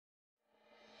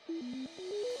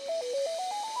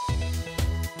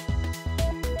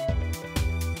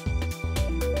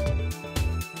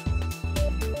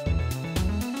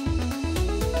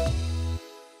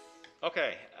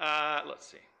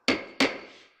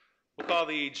call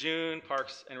the June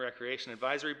Parks and Recreation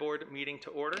Advisory Board meeting to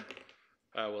order.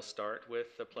 We'll start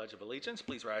with the Pledge of Allegiance.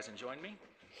 Please rise and join me.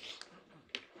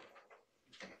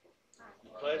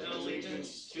 Pledge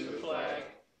allegiance to the flag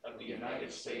of the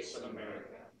United States of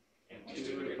America and to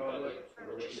the republic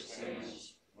for which it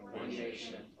stands, one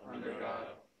nation, under God,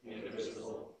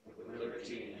 indivisible, with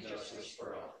liberty and justice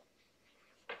for all.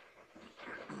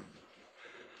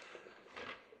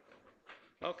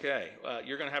 Okay,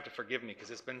 you're going to have to forgive me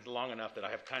because it's been long enough that I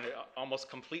have kind of almost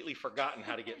completely forgotten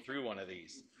how to get through one of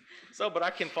these. So, but I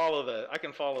can follow the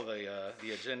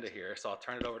agenda here. So I'll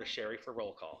turn it over to Sherry for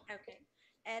roll call. Okay.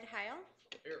 Ed Heil.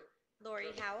 Here. Lori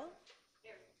Howell.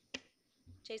 Here.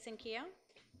 Jason Keogh.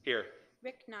 Here.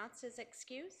 Rick Knotts is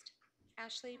excused.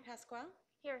 Ashley Pasquale.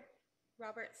 Here.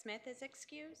 Robert Smith is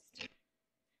excused.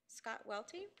 Scott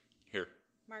Welty. Here.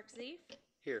 Mark Zeef.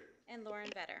 Here. And Lauren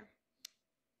Vetter.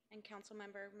 And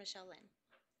Councilmember Michelle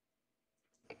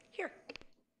Lynn. Here.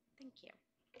 Thank you.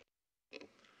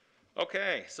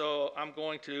 Okay, so I'm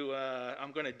going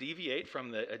to deviate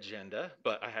from the agenda,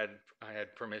 but I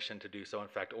had permission to do so. In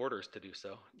fact, orders to do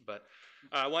so. But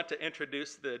I want to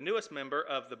introduce the newest member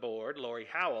of the board, Lori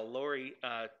Howell. Lori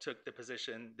took the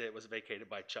position that was vacated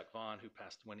by Chuck Vaughn,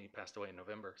 when he passed away in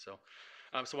November. So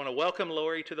I want to welcome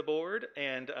Lori to the board,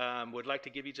 and would like to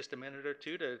give you just a minute or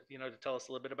two to tell us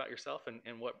a little bit about yourself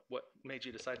and what made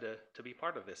you decide to be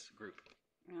part of this group.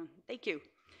 Thank you.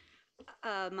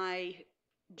 My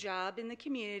job in the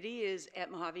community is at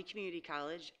Mojave Community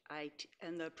College. I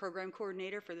am the program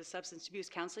coordinator for the substance abuse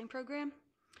counseling program,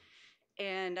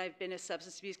 and I've been a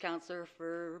substance abuse counselor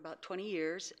for about 20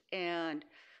 years. And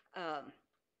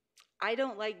I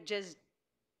don't like just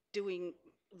doing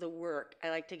the work. I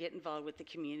like to get involved with the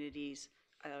communities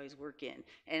I always work in.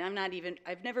 And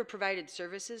I've never provided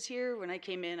services here. When I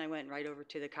came in, I went right over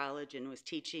to the college and was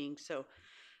teaching. So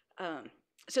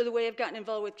the way I've gotten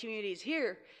involved with communities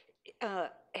here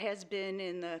has been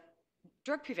in the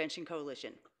Drug Prevention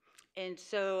Coalition. And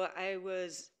so I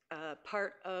was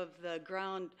part of the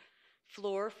ground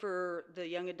floor for the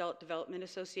Young Adult Development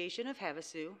Association of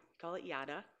Havasu, call it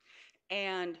YADA.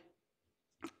 And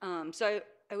so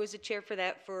I was a chair for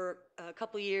that for a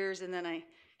couple years, and then I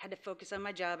had to focus on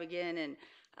my job again and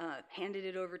handed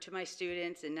it over to my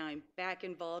students, and now I'm back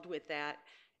involved with that.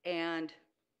 And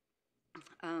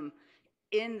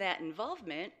in that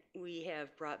involvement, we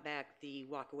have brought back the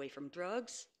Walk Away from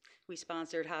Drugs. We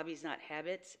sponsored Hobbies Not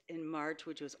Habits in March,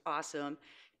 which was awesome.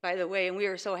 By the way, and we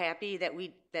were so happy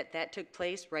that took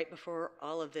place right before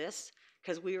all of this,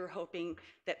 because we were hoping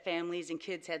that families and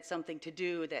kids had something to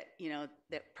do that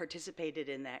participated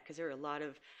in that, because there were a lot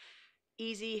of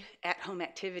easy at-home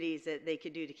activities that they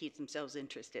could do to keep themselves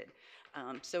interested.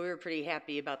 So we were pretty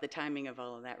happy about the timing of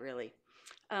all of that, really.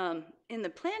 In the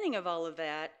planning of all of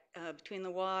that, between the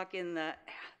walk and the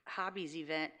hobbies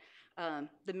event,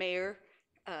 the mayor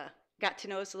got to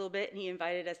know us a little bit, and he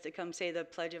invited us to come say the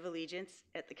Pledge of Allegiance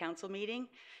at the council meeting.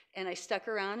 And I stuck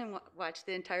around and watched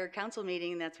the entire council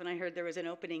meeting, and that's when I heard there was an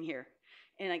opening here.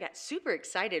 And I got super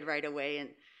excited right away and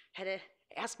had to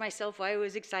ask myself why I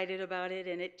was excited about it.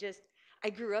 And I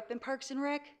grew up in Parks and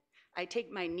Rec. I take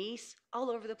my niece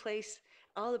all over the place,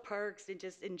 all the parks, and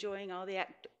just enjoying all the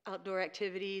outdoor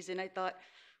activities. And I thought,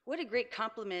 what a great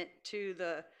compliment to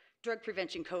the Drug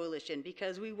Prevention Coalition,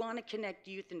 because we want to connect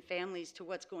youth and families to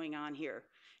what's going on here.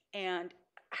 And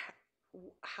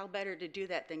how better to do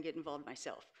that than get involved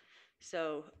myself?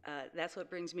 So that's what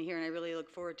brings me here, and I really look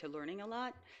forward to learning a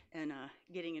lot and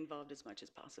getting involved as much as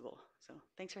possible. So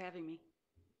thanks for having me.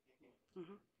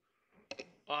 Mm-hmm.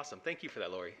 Awesome. Thank you for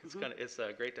that, Lori. It's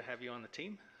great to have you on the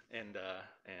team, and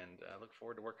I look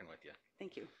forward to working with you.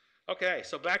 Thank you. Okay,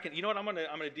 so you know what? I'm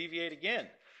gonna deviate again.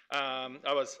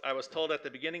 I was told at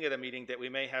the beginning of the meeting that we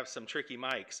may have some tricky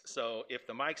mics. So if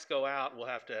the mics go out, we'll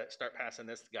have to start passing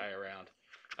this guy around.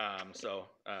 So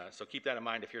keep that in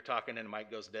mind. If you're talking and the mic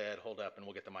goes dead, hold up and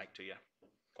we'll get the mic to you.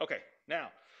 Okay, now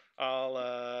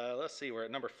let's see. We're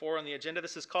at number 4 on the agenda.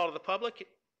 This is call to the public.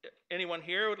 Anyone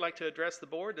here would like to address the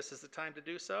board? This is the time to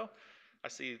do so. I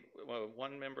see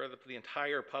one member of the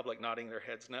entire public nodding their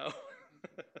heads no.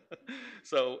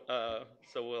 So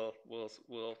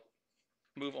we'll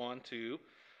move on to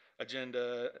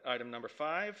agenda item number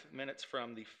 5, minutes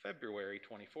from the February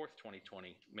 24th,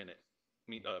 2020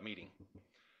 meeting.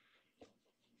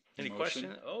 Any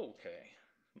question? Oh, okay.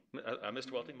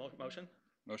 Mr. Welty, motion?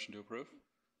 Motion to approve.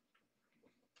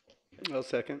 I'll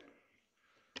second.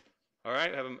 All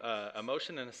right, I have a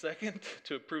motion and a second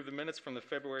to approve the minutes from the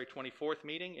February 24th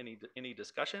meeting. Any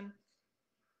discussion?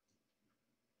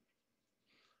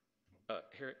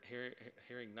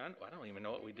 Hearing none. Well, I don't even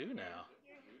know what we do now.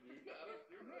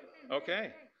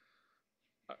 Okay.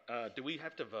 Do we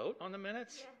have to vote on the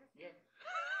minutes?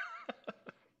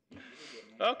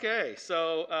 Okay,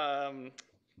 so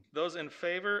those in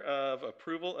favor of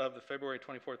approval of the February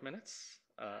 24th minutes,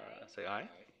 say aye.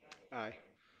 Aye.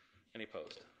 Any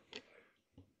opposed?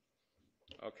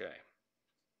 Okay.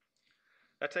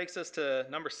 That takes us to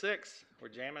number 6. We're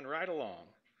jamming right along.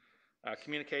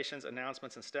 Communications,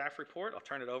 announcements, and staff report. I'll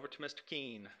turn it over to Mr.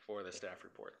 Keene for the staff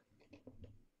report.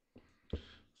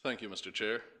 Thank you, Mr.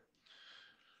 Chair.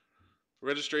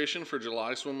 Registration for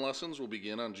July swim lessons will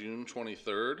begin on June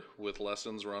 23rd, with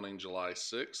lessons running July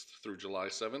 6th through July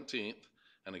 17th,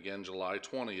 and again July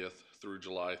 20th through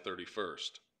July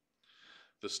 31st.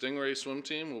 The Stingray swim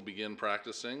team will begin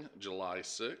practicing July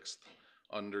 6th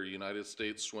under United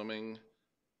States Swimming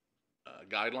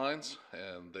guidelines,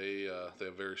 and they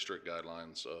have very strict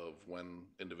guidelines of when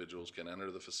individuals can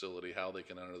enter the facility, how they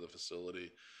can enter the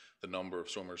facility, the number of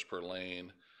swimmers per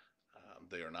lane.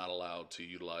 They are not allowed to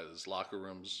utilize locker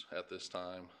rooms at this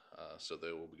time, so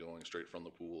they will be going straight from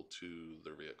the pool to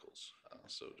their vehicles.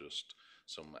 So just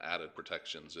some added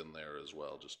protections in there as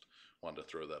well. Just wanted to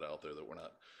throw that out there, that we're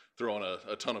not throwing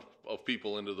a ton of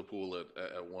people into the pool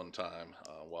at one time,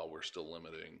 while we're still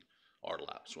limiting our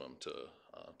lap swim to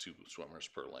 2 swimmers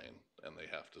per lane, and they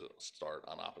have to start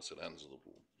on opposite ends of the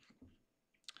pool.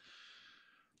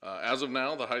 As of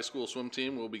now, the high school swim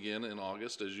team will begin in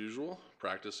August as usual.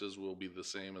 Practices will be the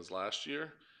same as last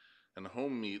year, and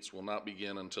home meets will not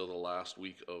begin until the last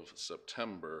week of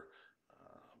September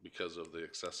because of the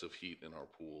excessive heat in our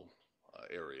pool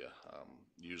area.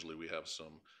 Usually we have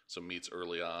some meets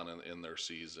early on in their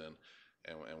season,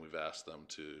 and we've asked them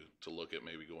to look at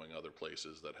maybe going other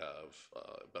places that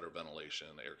have better ventilation,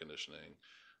 air conditioning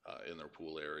in their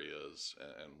pool areas,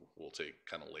 and we'll take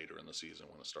kind of later in the season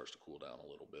when it starts to cool down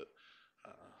a little bit,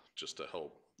 just to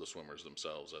help the swimmers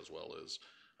themselves, as well as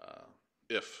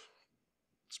if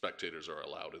spectators are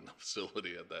allowed in the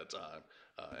facility at that time,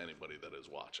 anybody that is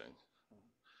watching.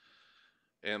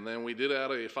 And then we did add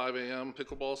a 5 a.m.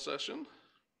 pickleball session.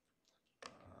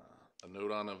 A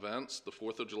note on events: the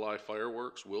 4th of July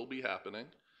fireworks will be happening,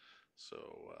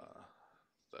 so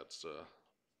that's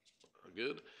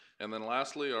good. And then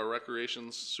lastly, our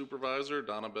recreations supervisor,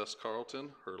 Donna Bess Carlton,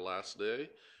 her last day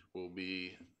will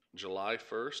be July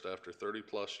 1st after 30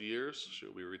 plus years.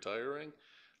 She'll be retiring.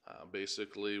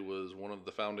 Basically was one of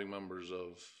the founding members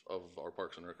of our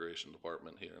Parks and Recreation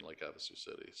Department here in Lake Havasu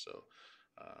City. So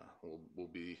we'll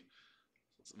be,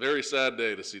 it's a very sad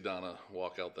day to see Donna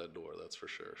walk out that door, that's for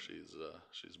sure.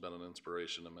 She's been an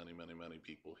inspiration to many, many, many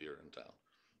people here in town.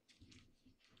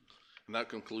 And that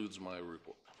concludes my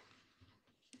report.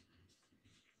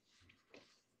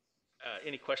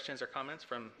 Any questions or comments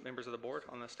from members of the board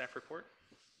on the staff report?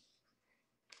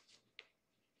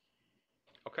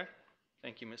 Okay,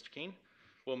 thank you, Mr. Keene.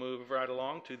 We'll move right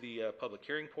along to the public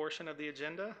hearing portion of the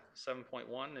agenda. 7.1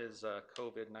 is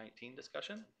COVID-19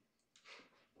 discussion.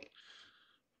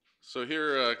 So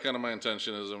here, kind of my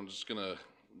intention is I'm just gonna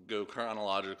go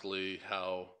chronologically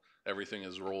how everything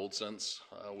has rolled since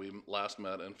we last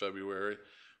met in February,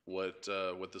 what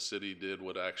the city did,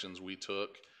 what actions we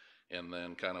took, and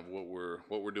then kind of what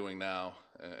we're doing now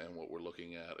and what we're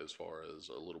looking at as far as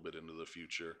a little bit into the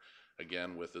future.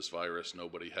 Again, with this virus,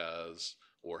 nobody has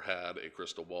or had a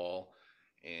crystal ball,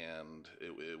 and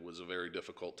it was a very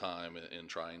difficult time in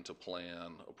trying to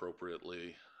plan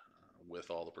appropriately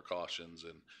with all the precautions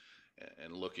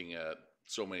and looking at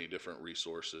so many different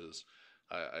resources.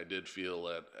 I did feel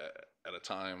at a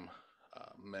time,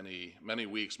 many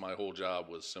weeks, my whole job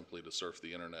was simply to surf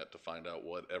the internet to find out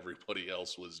what everybody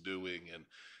else was doing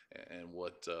and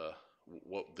what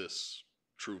this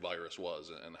true virus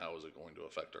was and how is it going to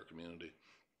affect our community.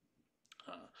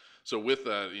 So with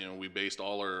that, we based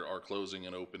all our closing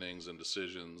and openings and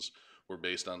decisions were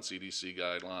based on CDC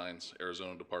guidelines,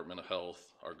 Arizona Department of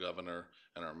Health, our governor,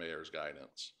 and our mayor's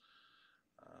guidance.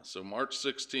 So March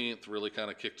 16th really kind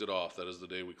of kicked it off. That is the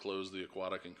day we closed the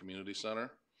Aquatic and Community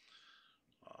Center.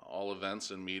 All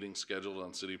events and meetings scheduled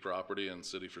on city property and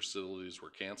city facilities were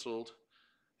canceled,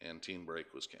 and teen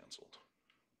break was canceled.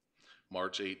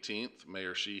 March 18th,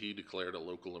 Mayor Sheehy declared a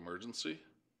local emergency.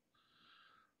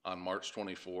 On March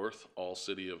 24th, all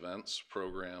city events,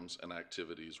 programs, and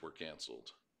activities were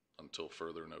canceled until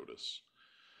further notice.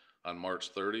 On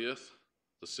March 30th,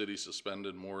 the city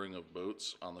suspended mooring of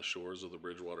boats on the shores of the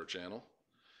Bridgewater Channel.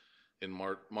 In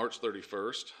March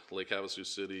 31st, Lake Havasu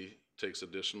City takes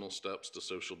additional steps to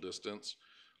social distance.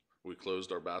 We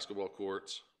closed our basketball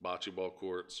courts, bocce ball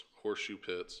courts, horseshoe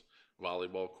pits,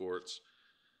 volleyball courts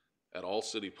at all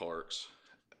city parks,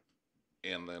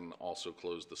 and then also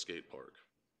closed the skate park.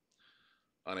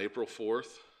 On April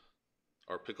 4th,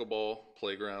 our pickleball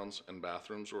playgrounds and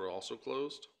bathrooms were also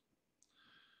closed.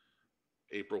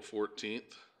 April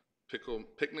 14th,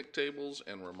 picnic tables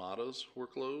and ramadas were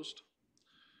closed.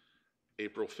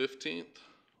 April 15th,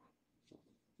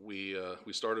 we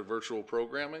started virtual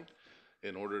programming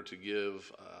in order to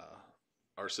give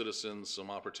our citizens some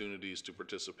opportunities to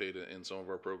participate in some of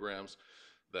our programs.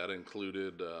 That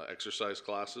included exercise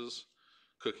classes,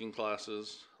 cooking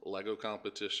classes, Lego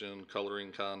competition,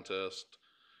 coloring contest,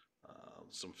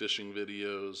 some fishing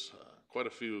videos. Quite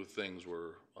a few things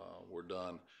were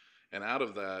done. And out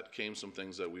of that came some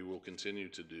things that we will continue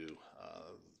to do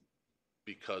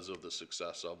because of the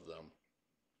success of them.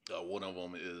 One of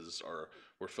them is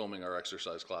we're filming our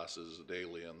exercise classes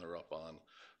daily, and they're up on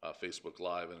Facebook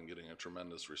Live and getting a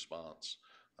tremendous response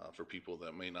for people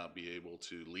that may not be able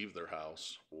to leave their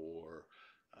house or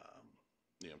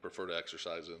prefer to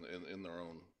exercise in their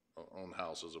own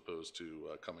house as opposed to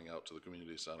coming out to the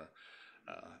community center.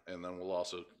 And then we'll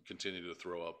also continue to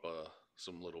throw up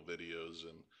some little videos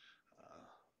and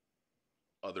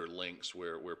other links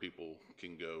where people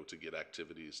can go to get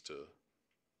activities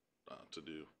to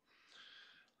do.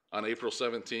 On April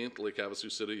 17th, Lake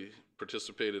Havasu City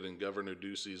participated in Governor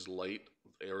Ducey's Light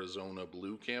Arizona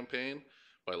Blue campaign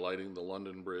by lighting the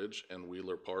London Bridge and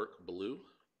Wheeler Park blue.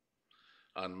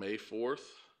 On May 4th,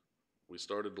 we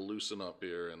started to loosen up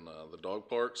here, and the dog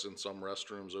parks and some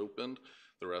restrooms opened.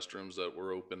 The restrooms that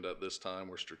were opened at this time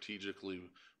were strategically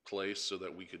placed so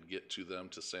that we could get to them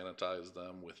to sanitize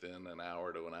them within an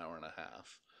hour to an hour and a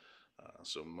half.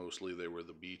 So mostly they were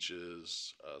the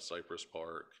beaches, Cypress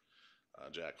Park,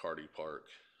 Jack Hardy Park,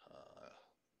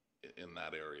 in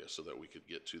that area, so that we could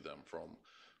get to them from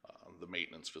the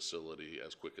maintenance facility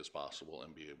as quick as possible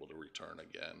and be able to return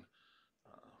again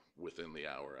within the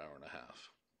hour and a half.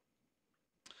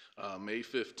 May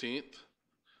 15th,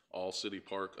 all city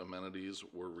park amenities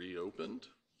were reopened.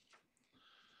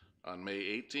 On May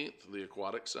 18th, the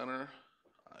Aquatic Center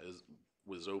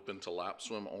was open to lap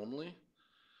swim only.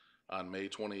 On May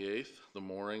 28th, the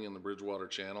mooring in the Bridgewater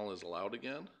Channel is allowed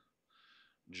again.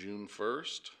 June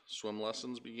 1st, swim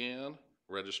lessons began,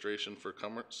 registration for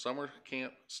summer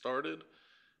camp started,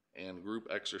 and group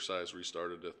exercise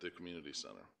restarted at the community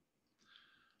center.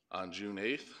 On June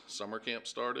 8th, summer camp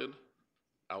started,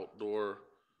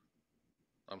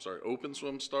 open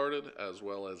swim started, as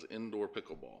well as indoor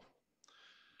pickleball.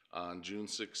 On June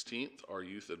 16th, our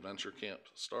youth adventure camp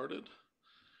started.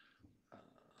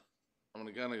 I'm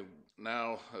going to kind of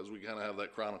now, as we kind of have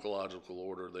that chronological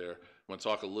order there, I'm going to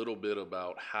talk a little bit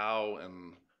about how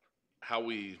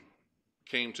we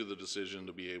came to the decision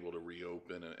to be able to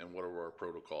reopen and what are our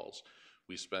protocols.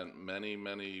 We spent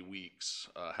many weeks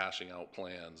hashing out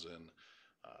plans and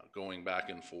going back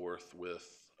and forth with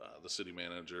the city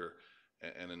manager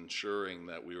and ensuring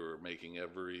that we were making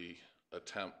every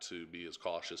attempt to be as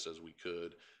cautious as we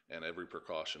could, and every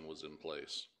precaution was in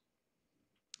place.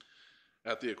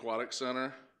 At the Aquatic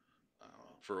Center,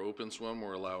 for open swim,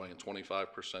 we're allowing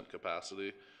 25%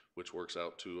 capacity, which works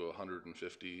out to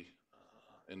 150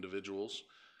 individuals.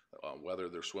 Whether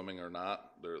they're swimming or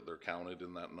not, they're counted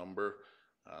in that number.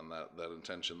 And that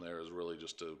intention there is really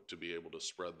just to be able to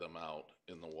spread them out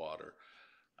in the water.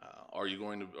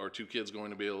 Are two kids going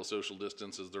to be able to social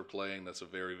distance as they're playing? That's a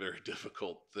very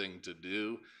difficult thing to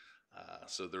do.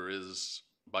 So there is,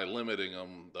 by limiting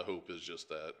them, the hope is just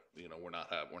that we're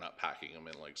not packing them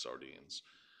in like sardines.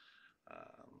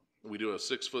 We do have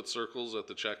 6-foot circles at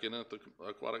the check-in at the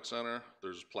Aquatic Center.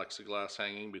 There's plexiglass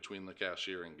hanging between the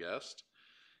cashier and guest.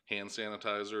 Hand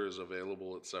sanitizer is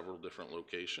available at several different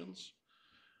locations.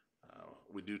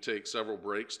 We do take several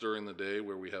breaks during the day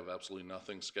where we have absolutely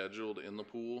nothing scheduled in the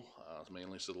pool,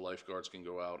 mainly so the lifeguards can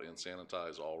go out and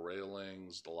sanitize all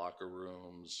railings, the locker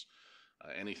rooms,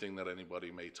 anything that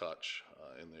anybody may touch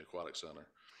in the Aquatic Center.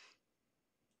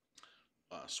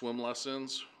 Swim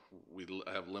lessons, we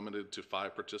have limited to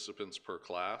 5 participants per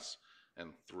class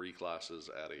and 3 classes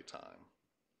at a time.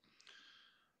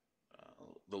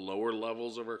 The lower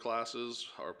levels of our classes,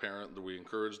 we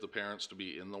encourage the parents to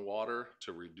be in the water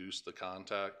to reduce the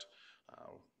contact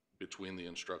between the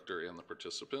instructor and the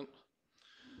participant.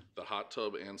 The hot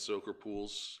tub and soaker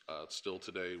pools still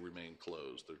today remain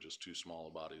closed. They're just too small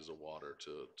bodies of water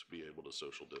to be able to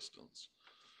social distance.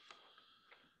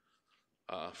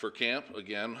 For camp,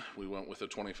 again, we went with a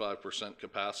 25%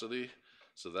 capacity,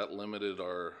 so that limited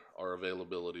our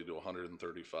availability to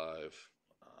 135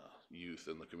 youth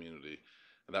in the community.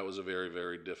 And that was a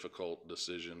very difficult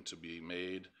decision to be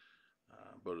made,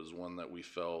 but it was one that we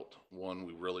felt,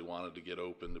 we really wanted to get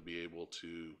open to be able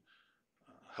to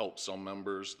help some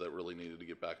members that really needed to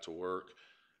get back to work.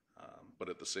 But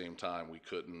at the same time, we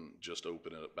couldn't just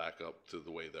open it back up to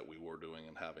the way that we were doing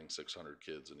and having 600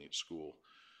 kids in each school.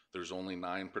 There's only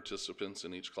 9 participants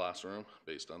in each classroom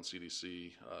based on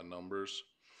CDC numbers.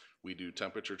 We do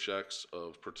temperature checks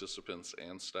of participants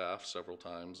and staff several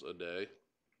times a day.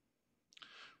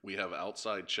 We have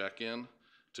outside check-in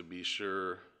to be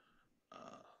sure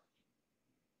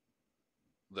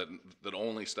that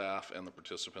only staff and the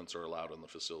participants are allowed in the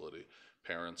facility.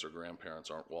 Parents or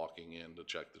grandparents aren't walking in to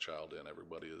check the child in.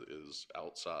 Everybody is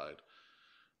outside.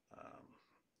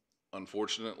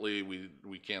 Unfortunately,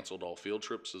 we canceled all field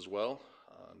trips as well,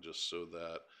 just so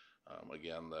that,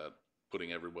 again, that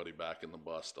putting everybody back in the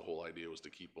bus, the whole idea was to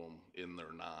keep them in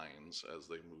their 9s as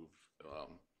they move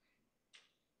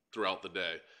throughout the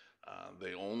day.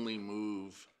 They only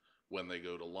move when they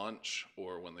go to lunch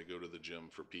or when they go to the gym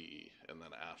for PE. And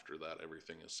then after that,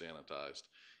 everything is sanitized.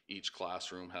 Each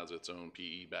classroom has its own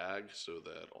PE bag so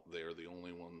that they're the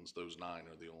only ones, those 9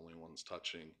 are the only ones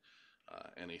touching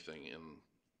anything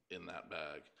in that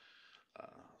bag.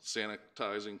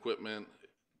 Sanitizing equipment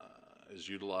is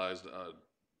utilized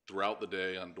throughout the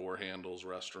day on door handles,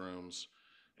 restrooms,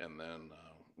 and then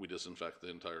we disinfect the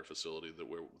entire facility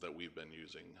that we've been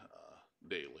using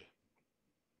daily.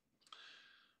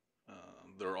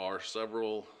 There are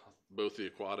several, both the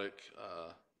aquatic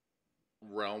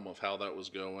realm of how that was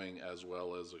going, as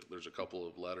well as there's a couple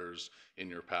of letters in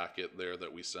your packet there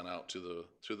that we sent out to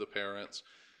the parents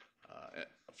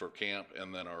for camp,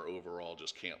 and then our overall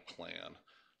just camp plan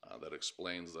that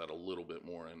explains that a little bit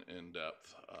more in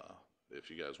depth. If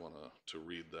you guys want to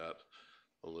read that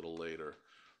a little later.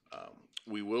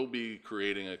 We will be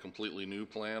creating a completely new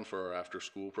plan for our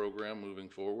after-school program moving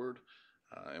forward.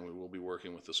 And we will be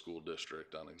working with the school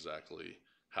district on exactly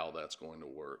how that's going to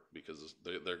work, because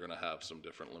they're going to have some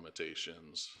different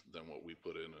limitations than what we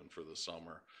put in for the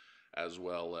summer, as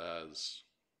well as,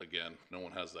 again, no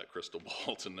one has that crystal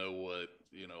ball to know what,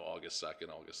 August 2nd,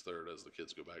 August 3rd, as the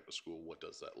kids go back to school, what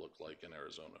does that look like in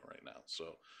Arizona right now?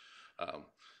 So a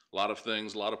lot of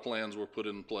things, a lot of plans were put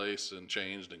in place and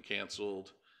changed and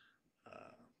canceled.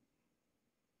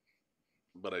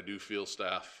 But I do feel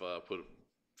staff put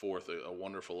forth a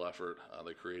wonderful effort.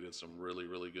 They created some really,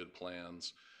 really good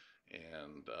plans,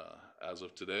 and as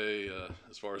of today,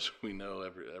 as far as we know,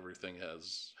 everything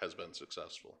has been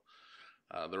successful.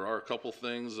 There are a couple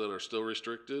things that are still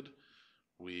restricted.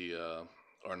 We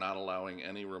are not allowing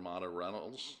any Ramada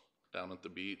rentals down at the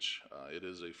beach. It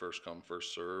is a first come,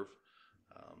 first serve.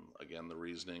 Again, the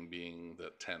reasoning being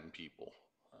that 10 people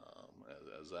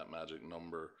as that magic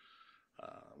number.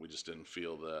 We just didn't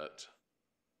feel that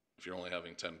if you're only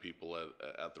having 10 people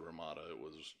at the Ramada,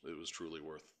 it was truly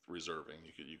worth reserving.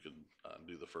 You could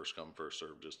do the first come, first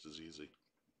serve just as easy.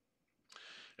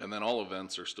 And then all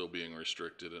events are still being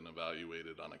restricted and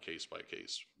evaluated on a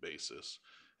case-by-case basis.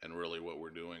 And really what we're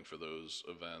doing for those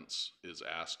events is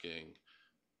asking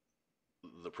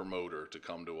the promoter to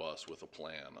come to us with a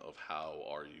plan of how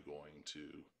are you going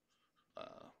to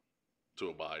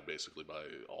abide basically by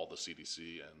all the CDC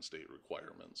and state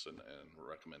requirements and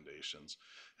recommendations.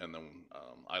 And then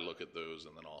I look at those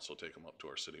and then also take them up to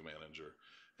our city manager,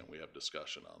 and we have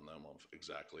discussion on them of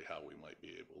exactly how we might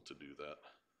be able to do that.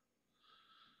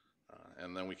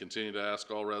 And then we continue to ask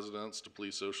all residents to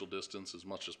please social distance as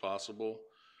much as possible,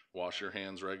 wash your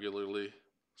hands regularly,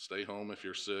 stay home if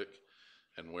you're sick,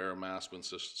 and wear a mask when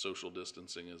social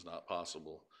distancing is not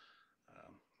possible.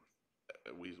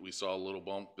 We saw a little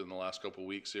bump in the last couple of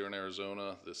weeks here in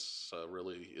Arizona. This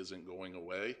really isn't going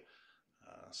away,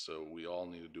 so we all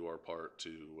need to do our part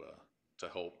to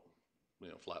help,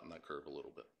 flatten that curve a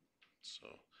little bit. So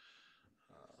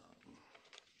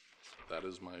that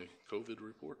is my COVID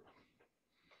report.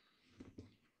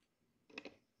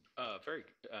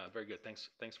 Very good.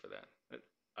 Thanks for that.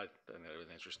 I think that was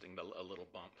interesting. A little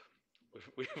bump.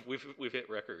 We've hit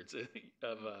records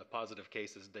of positive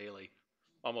cases daily,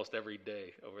 almost every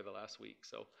day over the last week.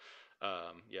 So,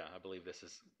 yeah, I believe this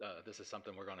is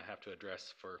something we're going to have to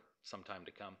address for some time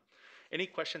to come. Any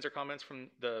questions or comments from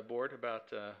the board about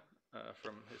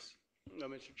from his? No,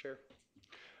 Mr. Chair.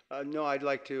 No, I'd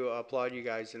like to applaud you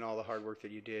guys and all the hard work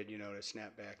that you did, to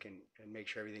snap back and make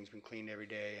sure everything's been cleaned every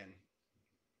day and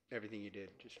everything you did.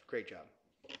 Just great job.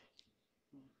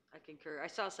 I concur. I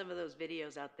saw some of those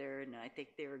videos out there, and I think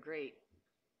they were great.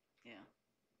 Yeah.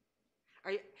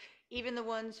 Are you, even the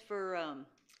ones for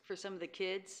some of the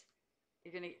kids?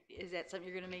 Is that something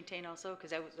you're gonna maintain also?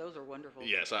 Because those are wonderful.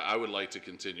 Yes, I would like to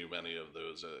continue many of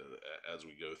those as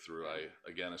we go through.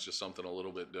 Again, it's just something a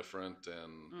little bit different,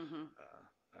 and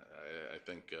I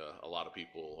think a lot of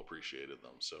people appreciated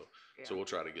them. So we'll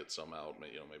try to get some out,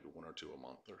 maybe 1 or 2 a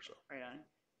month or so. Right on.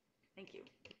 Thank you.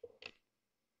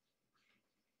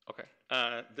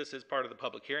 Okay, this is part of the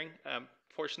public hearing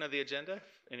portion of the agenda. If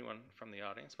anyone from the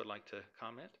audience would like to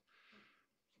comment?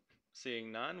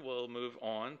 Seeing none, we'll move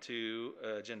on to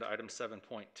agenda item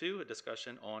 7.2, a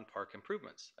discussion on park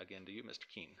improvements. Again to you, Mr.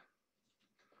 Keene.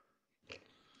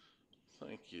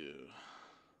 Thank you.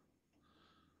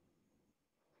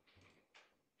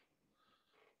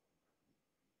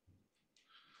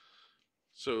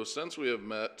 So since we have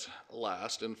met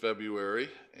last in February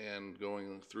and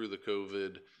going through the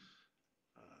COVID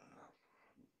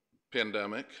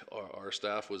pandemic, our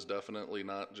staff was definitely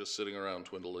not just sitting around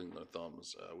twiddling their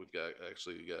thumbs. We've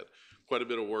actually got quite a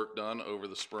bit of work done over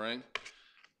the spring,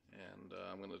 and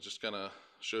I'm going to just kind of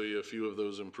show you a few of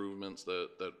those improvements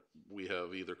that we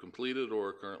have either completed or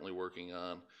are currently working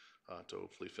on to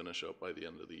hopefully finish up by the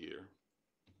end of the year.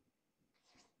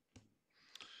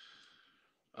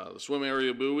 The swim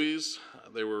area buoys,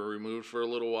 they were removed for a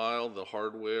little while. The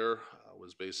hardware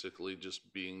was basically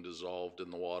just being dissolved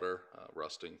in the water,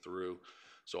 rusting through.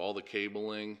 So all the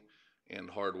cabling and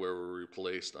hardware were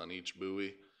replaced on each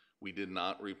buoy. We did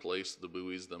not replace the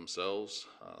buoys themselves.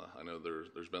 I know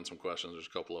there's been some questions. There's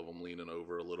a couple of them leaning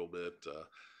over a little bit,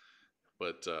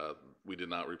 but we did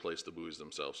not replace the buoys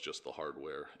themselves, just the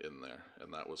hardware in there.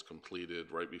 And that was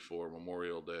completed right before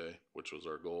Memorial Day, which was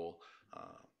our goal.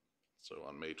 So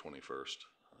on May 21st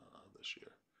this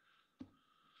year.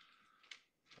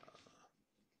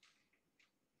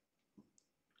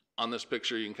 On this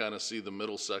picture, you can kind of see the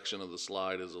middle section of the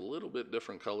slide is a little bit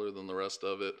different color than the rest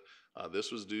of it.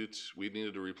 This was due to, we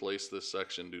needed to replace this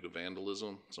section due to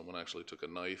vandalism. Someone actually took a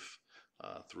knife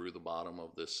through the bottom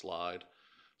of this slide.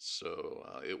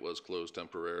 So it was closed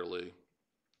temporarily,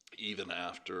 even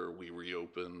after we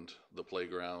reopened the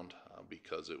playground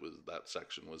because that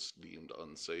section was deemed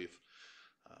unsafe.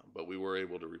 But we were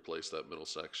able to replace that middle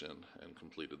section and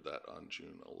completed that on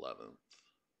June 11th.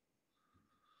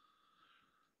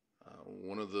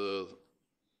 One of the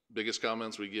biggest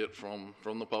comments we get from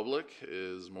the public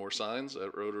is more signs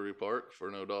at Rotary Park for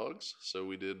no dogs. So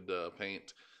we did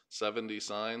paint 70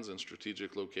 signs in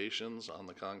strategic locations on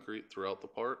the concrete throughout the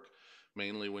park,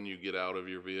 mainly when you get out of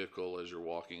your vehicle as you're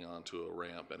walking onto a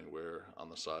ramp anywhere on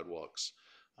the sidewalks,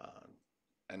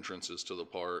 entrances to the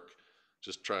park,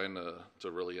 just trying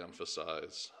to really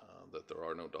emphasize that there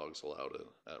are no dogs allowed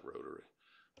at Rotary.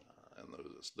 And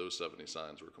those 70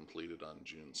 signs were completed on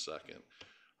June 2nd.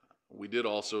 We did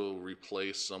also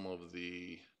replace some of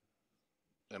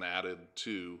and added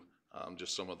to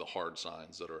just some of the hard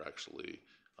signs that are actually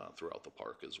throughout the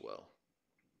park as well.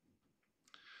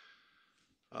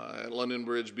 At London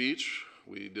Bridge Beach,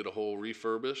 we did a whole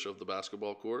refurbish of the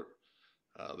basketball court.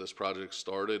 This project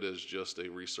started as just a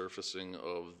resurfacing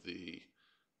of the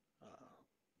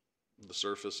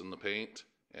surface and the paint,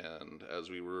 and as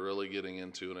we were really getting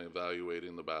into and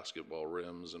evaluating the basketball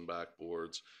rims and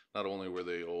backboards, not only were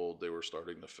they old, they were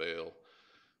starting to fail.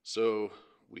 So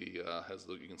we, as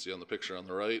you can see on the picture on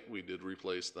the right, we did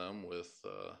replace them with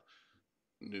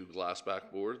new glass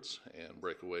backboards and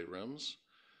breakaway rims.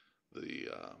 The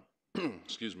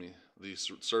excuse me, the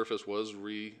surface was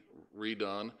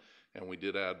redone, and we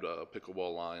did add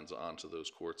pickleball lines onto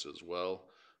those courts as well.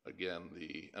 Again,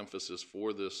 the emphasis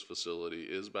for this facility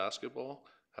is basketball.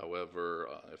 However,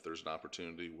 if there's an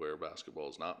opportunity where basketball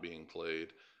is not being played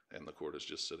and the court is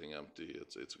just sitting empty,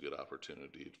 it's a good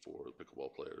opportunity for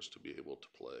pickleball players to be able to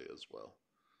play as well.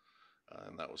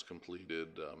 And that was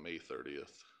completed May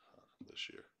 30th this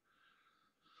year.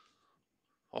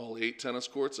 All 8 tennis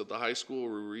courts at the high school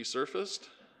were resurfaced.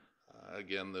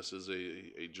 Again, this is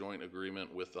a joint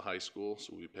agreement with the high school,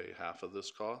 so we pay half of this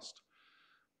cost.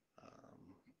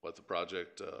 But the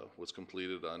project was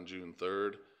completed on June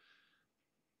 3rd.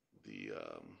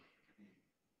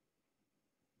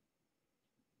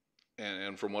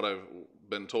 And from what I've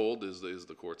been told is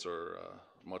the courts are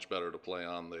much better to play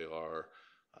on. They are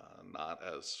not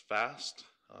as fast,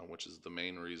 which is the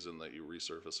main reason that you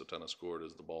resurface a tennis court,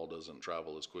 is the ball doesn't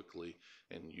travel as quickly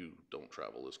and you don't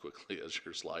travel as quickly as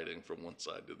you're sliding from one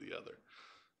side to the other.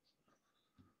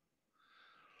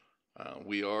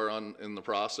 We are in the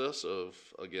process of,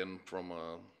 again, from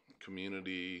a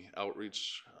community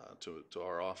outreach to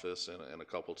our office and a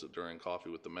couple during coffee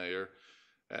with the mayor,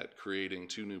 at creating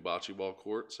 2 new bocce ball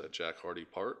courts at Jack Hardy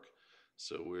Park.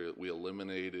 So we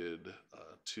eliminated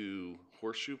 2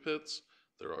 horseshoe pits.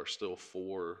 There are still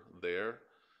 4 there,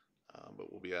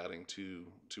 but we'll be adding two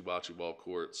bocce ball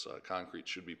courts. Concrete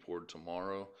should be poured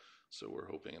tomorrow, so we're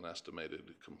hoping an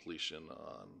estimated completion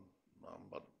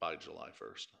by July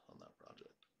 1st on that project.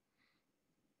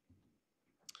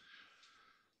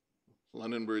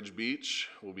 London Bridge Beach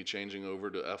will be changing over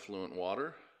to effluent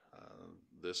water.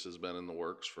 this has been in the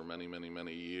works for many, many,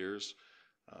 many years,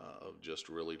 of just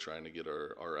really trying to get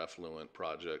our effluent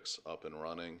projects up and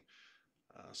running.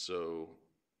 So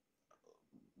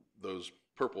those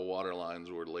purple water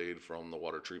lines were laid from the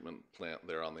water treatment plant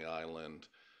there on the island,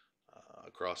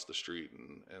 across the street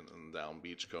and down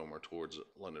Beachcomber towards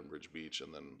London Bridge Beach,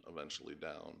 and then eventually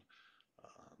down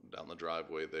the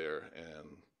driveway there.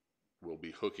 And we'll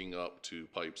be hooking up to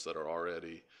pipes that are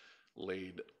already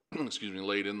laid, excuse me,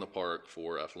 laid in the park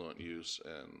for effluent use,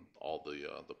 and all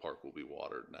the park will be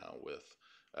watered now with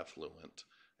effluent.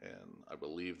 And I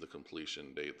believe the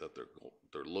completion date that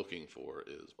they're looking for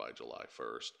is by July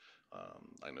 1st.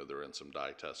 I know they're in some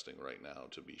dye testing right now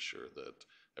to be sure that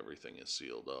everything is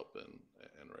sealed up and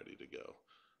ready to go.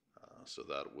 So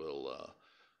that will,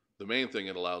 the main thing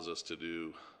it allows us to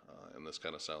do, and this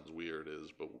kind of sounds weird,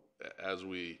 is, but as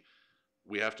we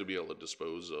have to be able to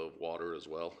dispose of water as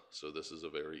well. So this is a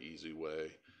very easy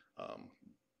way,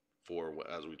 for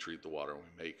as we treat the water and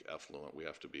we make effluent, we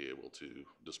have to be able to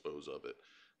dispose of it.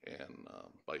 And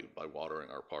by watering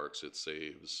our parks, it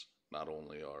saves not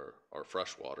only our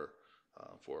fresh water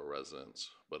for our residents,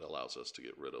 but allows us to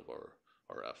get rid of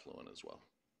our effluent as well.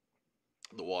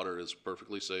 The water is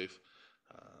perfectly safe,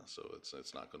 so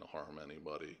it's not going to harm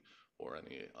anybody or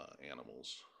any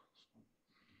animals.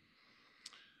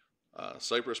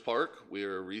 Cypress Park, we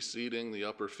are reseeding the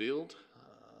upper field.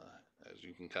 As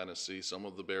you can kind of see, some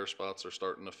of the bare spots are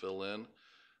starting to fill in.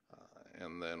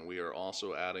 And then we are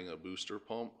also adding a booster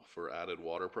pump for added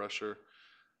water pressure.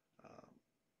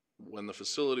 When the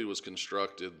facility was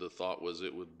constructed, the thought was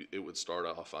it would start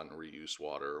off on reuse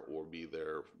water or be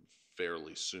there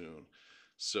fairly soon.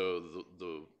 So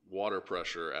the water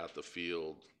pressure at the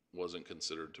field wasn't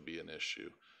considered to be an issue.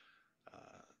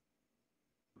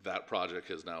 That project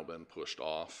has now been pushed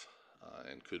off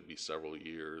and could be several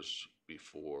years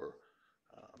before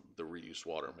the reuse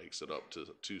water makes it up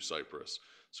to Cypress.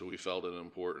 So we felt it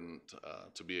important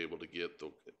to be able to get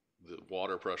the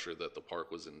water pressure that the park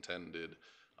was intended,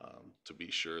 to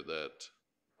be sure that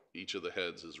each of the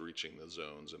heads is reaching the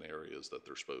zones and areas that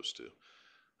they're supposed to.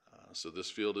 So this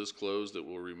field is closed. It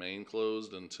will remain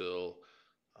closed until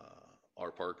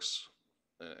our parks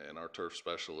and our turf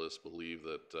specialists believe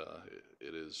that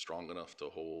it is strong enough to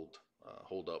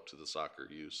hold up to the soccer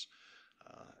use.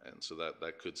 And so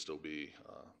that could still be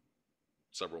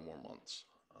several more months.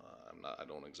 I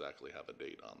don't exactly have a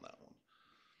date on that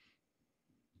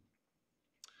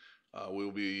one.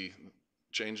 We'll be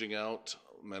changing out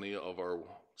many of our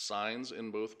signs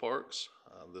in both parks.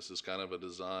 This is kind of a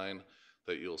design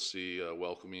that you'll see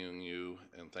welcoming you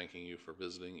and thanking you for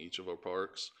visiting each of our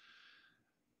parks.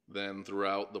 Then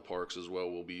throughout the parks as well,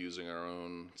 we'll be using our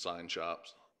own sign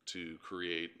shops to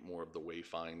create more of the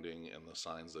wayfinding and the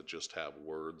signs that just have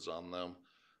words on them.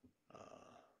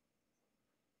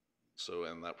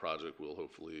 And that project will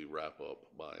hopefully wrap up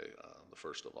by the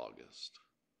 1st of August.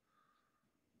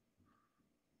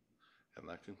 And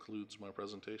that concludes my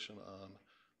presentation on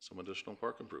some additional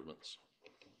park improvements.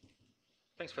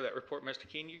 Thanks for that report, Mr.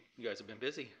 Keene. You guys have been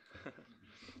busy.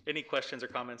 Any questions or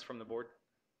comments from the board?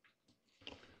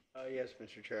 Yes,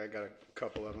 Mr. Chair, I got a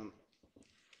couple of them.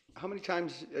 How many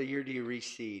times a year do you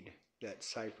reseed that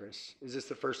cypress? Is this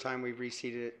the first time we've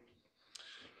reseeded it?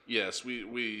 Yes,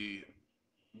 we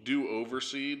do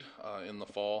overseed in the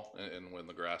fall and when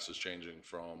the grass is changing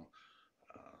from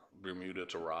Bermuda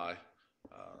to rye,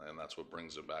 and that's what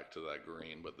brings it back to that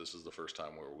green. But this is the first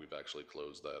time where we've actually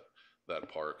closed that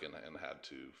park and had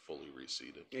to fully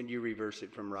reseed it. And you reverse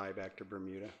it from rye back to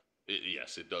Bermuda?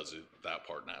 Yes, it does that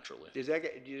part naturally. Does that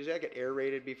get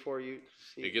aerated before you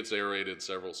seed? It gets aerated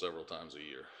several times a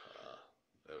year.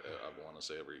 I want to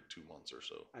say every 2 months or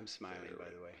so. I'm smiling, by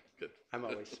the way. Good. I'm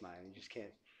always smiling. You just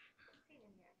can't.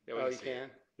 Yeah, oh, you can?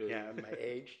 Yeah, my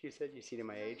age, you said? You see to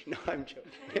my age? No, I'm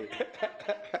joking.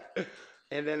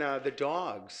 And then the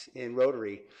dogs in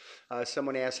Rotary.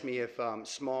 Someone asked me if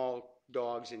small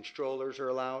dogs in strollers are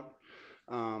allowed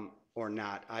or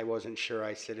not. I wasn't sure.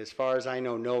 I said, as far as I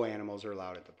know, no animals are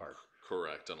allowed at the park.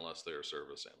 Correct, unless they are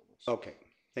service animals. Okay.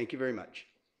 Thank you very much.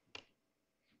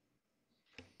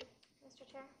 Mr.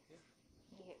 Chair? Yeah.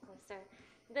 Let me get closer.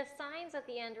 The signs at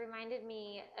the end reminded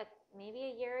me,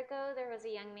 maybe a year ago, there was a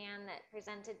young man that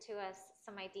presented to us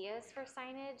some ideas for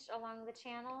signage along the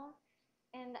channel.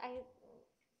 And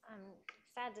I'm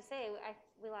sad to say,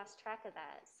 we lost track of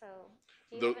that. So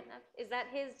do you have enough? Is that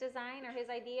his design or his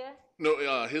idea?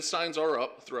 No, his signs are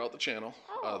up throughout the channel,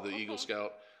 Oh, the okay. Eagle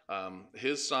Scout.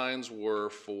 His signs were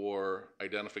for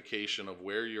identification of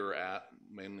where you're at,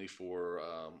 mainly for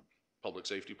public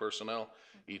safety personnel.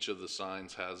 Each of the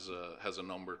signs has a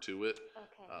number to it.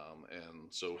 Okay.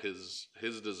 And so his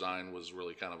design was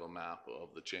really kind of a map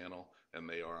of the channel, and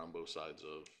they are on both sides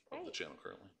of the Great. channel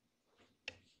currently.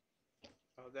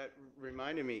 Oh, that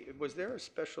reminded me, was there a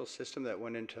special system that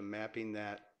went into mapping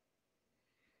that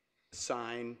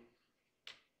sign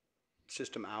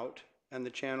system out on the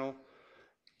channel?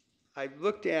 I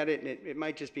looked at it, and it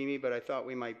might just be me, but I thought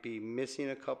we might be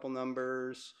missing a couple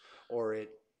numbers, or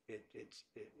it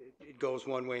goes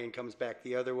one way and comes back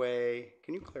the other way.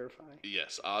 Can you clarify?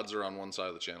 Yes, odds are on one side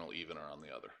of the channel, even are on the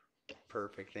other.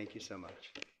 Perfect, thank you so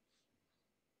much.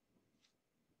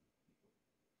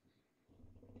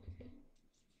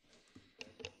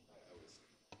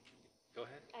 Go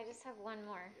ahead. I just have one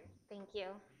more. Thank you.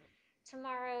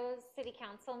 Tomorrow's city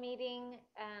council meeting,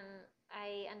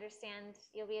 I understand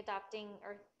you'll be adopting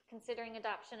or considering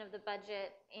adoption of the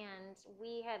budget, and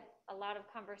we had a lot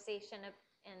of conversation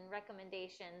and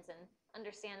recommendations, and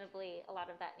understandably, a lot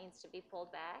of that needs to be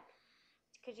pulled back.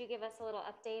 Could you give us a little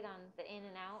update on the in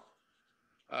and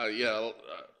out? Yeah,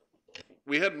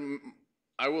 we had,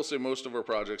 I will say most of our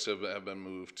projects have been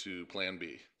moved to Plan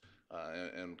B.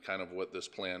 And kind of what this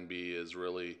Plan B is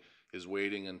really is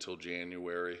waiting until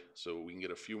January so we can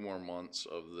get a few more months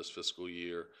of this fiscal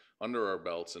year under our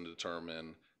belts and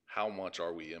determine how much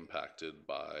are we impacted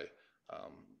by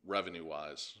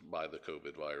revenue-wise by the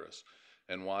COVID virus.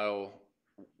 And while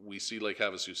we see Lake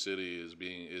Havasu City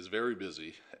is very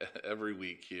busy every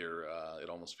week here, it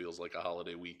almost feels like a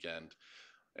holiday weekend.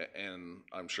 And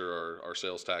I'm sure our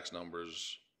sales tax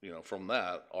numbers, from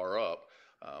that are up.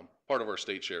 Part of our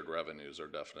state shared revenues are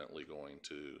definitely going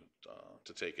to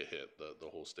take a hit. The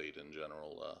whole state in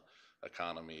general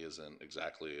economy isn't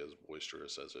exactly as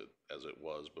boisterous as it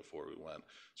was before we went.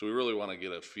 So we really want to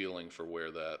get a feeling for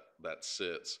where that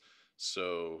sits.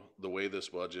 So the way this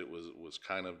budget was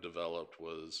kind of developed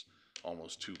was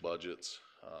almost two budgets,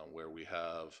 where we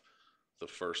have the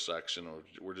first section,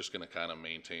 we're just going to kind of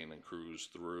maintain and cruise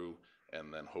through,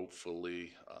 and then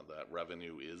hopefully that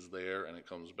revenue is there and it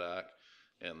comes back.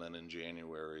 And then in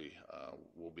January,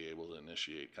 we'll be able to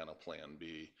initiate kind of Plan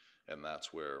B, and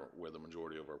that's where the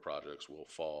majority of our projects will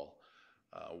fall.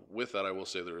 With that, I will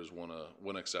say there is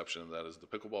one exception, and that is the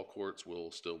pickleball courts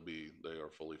will still they are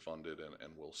fully funded,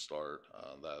 and will start.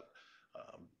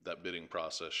 That bidding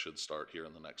process should start here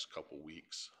in the next couple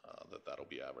weeks, that'll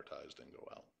be advertised and go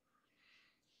out.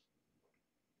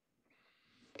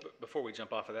 Before we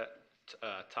jump off of that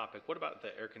topic, what about the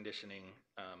air conditioning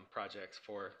projects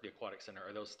for the aquatic center?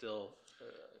 Are those still?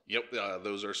 Yep,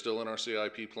 those are still in our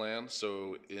CIP plan.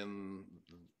 So in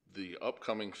the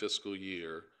upcoming fiscal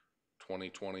year,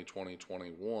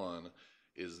 2020-2021,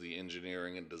 is the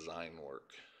engineering and design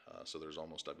work. So there's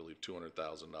almost, I believe,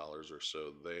 $200,000 or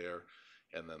so there.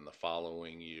 And then the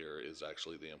following year is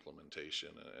actually the implementation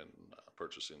and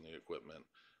purchasing the equipment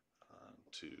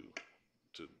to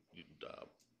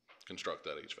construct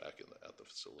that HVAC at the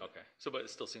facility. Okay, but it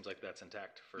still seems like that's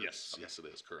intact for. Yes, okay. yes, it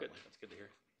is currently. Good. That's good to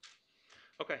hear.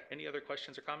 Okay, any other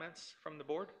questions or comments from the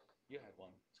board? You had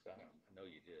one, Scott. I know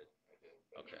you did. I did.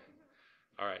 Okay.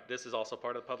 All right, this is also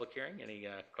part of the public hearing. Any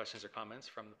questions or comments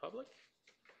from the public?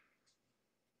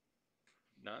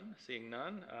 None. Seeing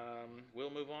none,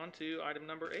 we'll move on to item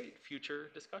number 8,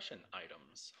 future discussion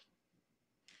items.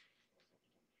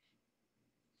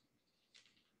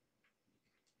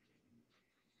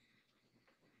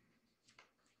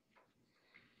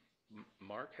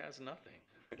 Mark has nothing.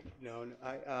 No,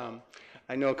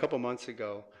 I know a couple months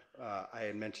ago, I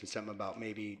had mentioned something about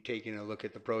maybe taking a look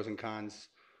at the pros and cons,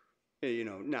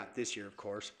 not this year, of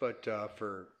course, but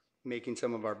for making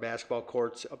some of our basketball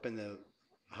courts up in the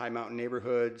high mountain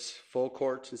neighborhoods full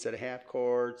courts instead of half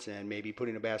courts, and maybe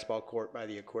putting a basketball court by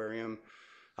the aquarium,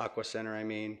 aqua center,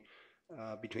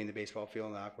 between the baseball field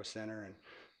and the aqua center. And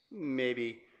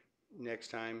maybe next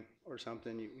time or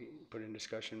something, you put in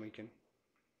discussion, we can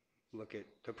look at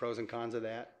the pros and cons of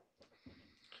that.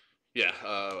 Yeah,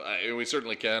 and we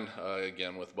certainly can.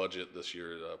 Again, with budget this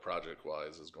year,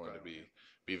 project-wise, is going to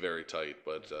be very tight,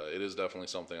 but it is definitely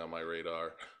something on my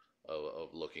radar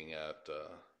of looking at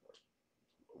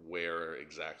where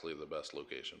exactly the best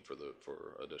location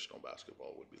for additional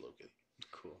basketball would be located.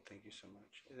 Cool, thank you so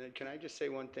much. And then can I just say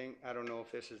one thing? I don't know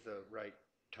if this is the right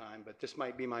time, but this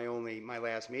might be my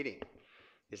last meeting.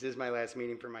 This is my last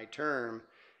meeting for my term,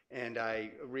 and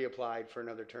I reapplied for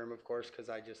another term, of course, because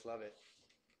I just love it.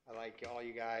 I like all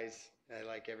you guys. I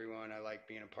like everyone. I like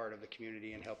being a part of the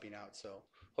community and helping out. So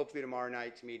hopefully tomorrow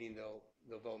night's meeting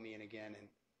they'll vote me in again, and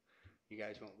you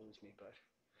guys won't lose me. But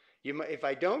if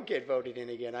I don't get voted in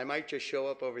again, I might just show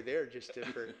up over there just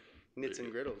for nits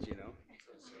and griddles,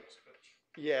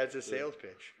 Yeah, it's a sales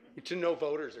pitch. No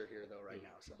voters are here though right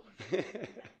now, so.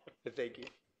 But thank you.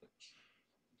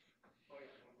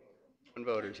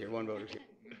 One voter's here, one voter's here.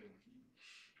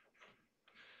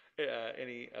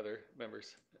 Any other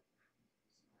members?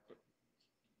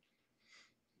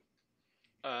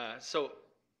 So,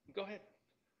 go ahead.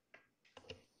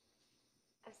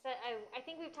 I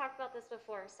think we've talked about this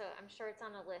before, so I'm sure it's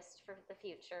on a list for the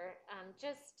future.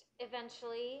 Just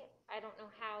eventually, I don't know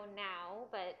how now,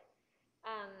 but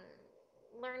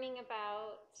learning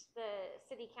about the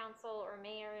city council or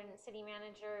mayor and city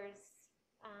managers'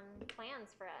 plans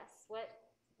for us. What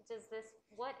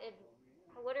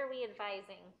are we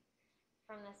advising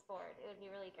from this board? It would be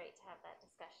really great to have that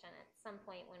discussion at some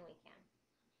point when we can.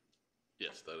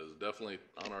 Yes, that is definitely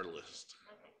on our list.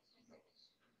 Okay.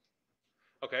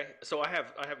 Okay, so I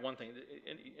have one thing.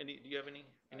 Do you have any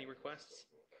requests?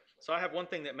 So I have one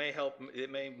thing that may help. It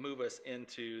may move us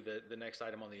into the next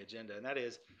item on the agenda, and that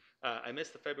is, I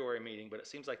missed the February meeting, but it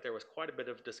seems like there was quite a bit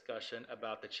of discussion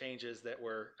about the changes that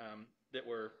were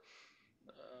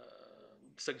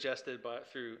suggested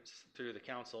through the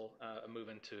council,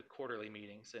 moving to quarterly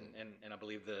meetings, and I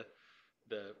believe the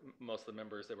most of the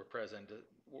members that were present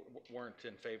weren't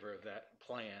in favor of that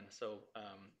plan.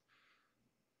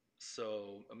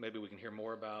 So maybe we can hear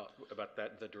more about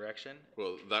the direction.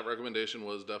 Well, that recommendation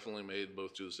was definitely made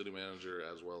both to the city manager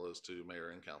as well as to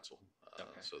mayor and council.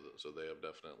 Okay. So they have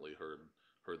definitely heard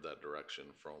that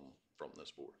direction from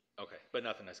this board. Okay, but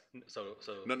nothing has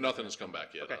Nothing has come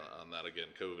back yet Okay. on that.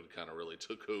 Again, COVID kind of really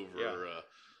took over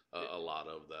a lot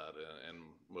of that, and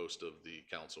most of the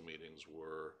council meetings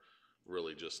were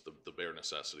really just the bare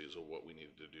necessities of what we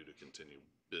needed to do to continue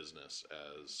business,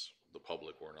 as the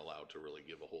public weren't allowed to really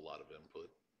give a whole lot of input.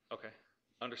 Okay,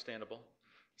 understandable.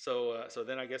 So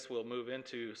then I guess we'll move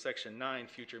into section 9,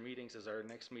 future meetings. Is our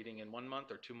next meeting in 1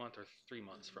 month or 2 months or 3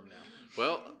 months from now?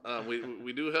 Well,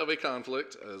 we do have a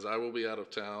conflict, as I will be out of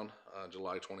town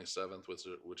July 27th,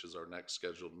 which is our next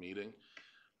scheduled meeting.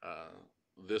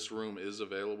 This room is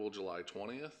available July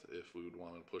 20th if we would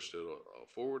want to push it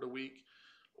forward a week,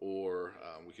 or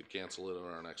we could cancel it, and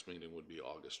our next meeting would be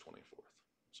August 24th.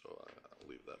 So I'll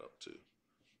leave that up to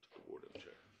the board and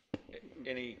chair.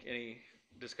 Any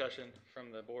discussion from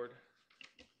the board?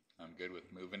 I'm good with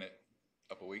moving it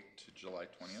up a week to July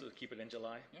 20th. So keep it in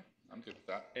July? Yeah, I'm good with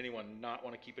that. Anyone not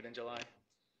want to keep it in July?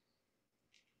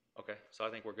 Okay, so I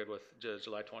think we're good with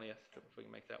July 20th, if we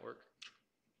can make that work.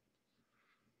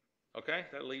 Okay,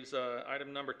 that leaves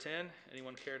item number 10.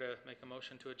 Anyone care to make a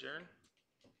motion to adjourn?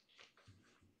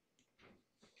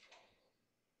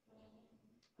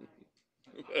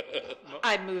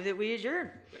 I move that we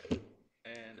adjourn.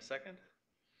 And a second?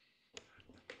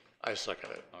 I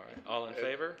second it. All right, all in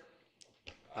favor?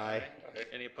 Aye.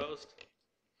 Any opposed?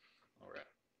 All right.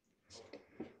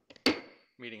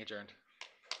 Meeting adjourned.